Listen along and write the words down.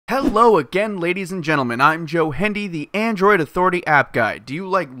Hello again, ladies and gentlemen. I'm Joe Hendy, the Android Authority App Guy. Do you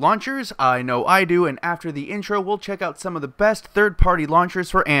like launchers? I know I do, and after the intro, we'll check out some of the best third-party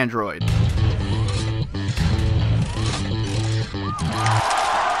launchers for Android.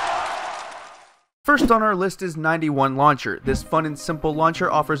 First on our list is 91 Launcher. This fun and simple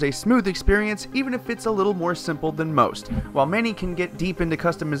launcher offers a smooth experience even if it's a little more simple than most. While many can get deep into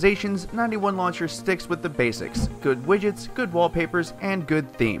customizations, 91 Launcher sticks with the basics. Good widgets, good wallpapers, and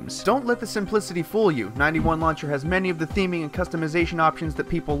good themes. Don't let the simplicity fool you. 91 Launcher has many of the theming and customization options that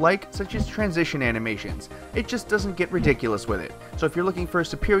people like, such as transition animations. It just doesn't get ridiculous with it. So if you're looking for a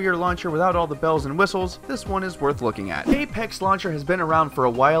superior launcher without all the bells and whistles, this one is worth looking at. Apex Launcher has been around for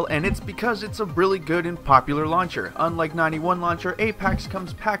a while, and it's because it's a really good and popular launcher. Unlike 91 Launcher, Apex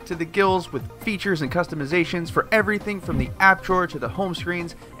comes packed to the gills with features and customizations for everything from the app drawer to the home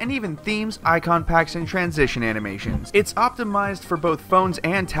screens, and even themes, icon packs, and transition animations. It's optimized for both phones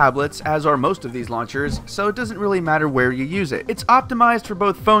and tablets, as are most of these launchers, so it doesn't really matter where you use it. It's optimized for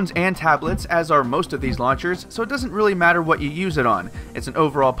both phones and tablets, as are most of these launchers, so it doesn't really matter what you use it on. It's an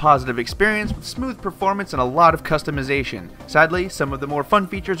overall positive experience with smooth performance and a lot of customization. Sadly, some of the more fun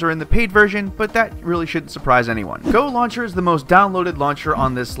features are in the paid version, but that really shouldn't surprise anyone. Go Launcher is the most downloaded launcher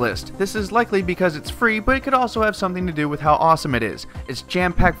on this list. This is likely because it's free, but it could also have something to do with how awesome it is. It's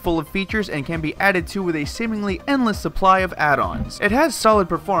jam-packed full of features and can be added to with a seemingly endless supply of add-ons. It has solid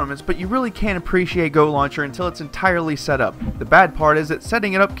performance, but you really can't appreciate Go Launcher until it's entirely set up. The bad part is that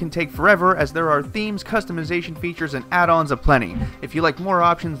setting it up can take forever, as there are themes, customization features, and add-ons aplenty. If you like more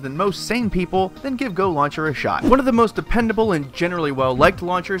options than most sane people, then give Go Launcher a shot. One of the most dependable and generally well-liked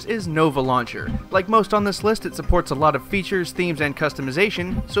launchers is Nova Launcher. Like most on this list, it supports a lot of features, themes, and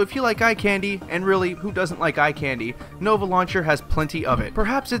customization, so if you like eye candy, and really, who doesn't like eye candy, Nova Launcher has plenty of it.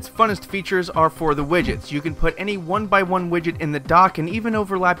 Perhaps its funnest features are for the widgets. You can put any one-by-one widget in the dock and even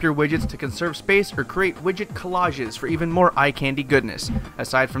overlap your widgets to conserve space or create widget collages for even more eye candy goodness.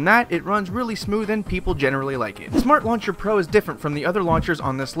 Aside from that, it runs really smooth and people generally like it. Smart Launcher Pro is different from the other launchers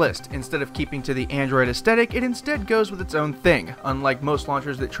on this list. Instead of keeping to the Android aesthetic, it instead goes with its own thing. Unlike most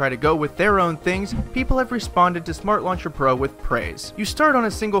launchers that try to go with their own things, people have responded to Smart Launcher Pro with praise. You start on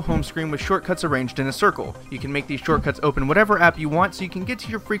a single home screen with shortcuts arranged in a circle. You can make these shortcuts open whatever app you want, so you can get to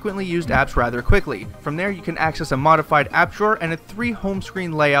your frequently used apps rather quickly. From there, you can access a modified app drawer and a 3 home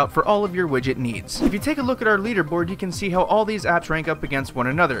screen layout for all of your widget needs. If you take a look at our leaderboard, you can see how all these apps rank up against one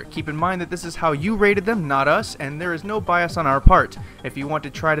another. Keep in mind that this is how you rated them, not us, and there is no bias on our part. If you want to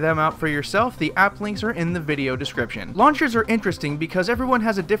try them out for yourself, the app links are in the video description. Launchers are interesting because everyone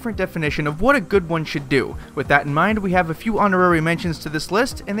has a different definition of what a good one should do. With that in mind, we have a few honorary mentions to this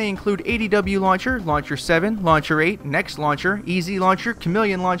list, and they include ADW Launcher, Launcher 7, Launcher 8, Next Launcher, Easy Launcher,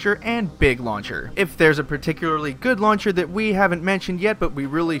 Chameleon Launcher, and Big Launcher. If there's a particularly good launcher that we haven't mentioned yet but we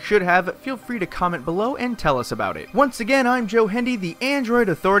really should have, feel free to comment below and tell us about it. Once again, I'm Joe Hendy, the Android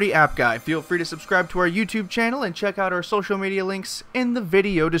Authority App Guy. Feel free to subscribe to our YouTube channel and check out our social media links in the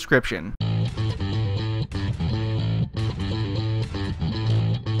video description.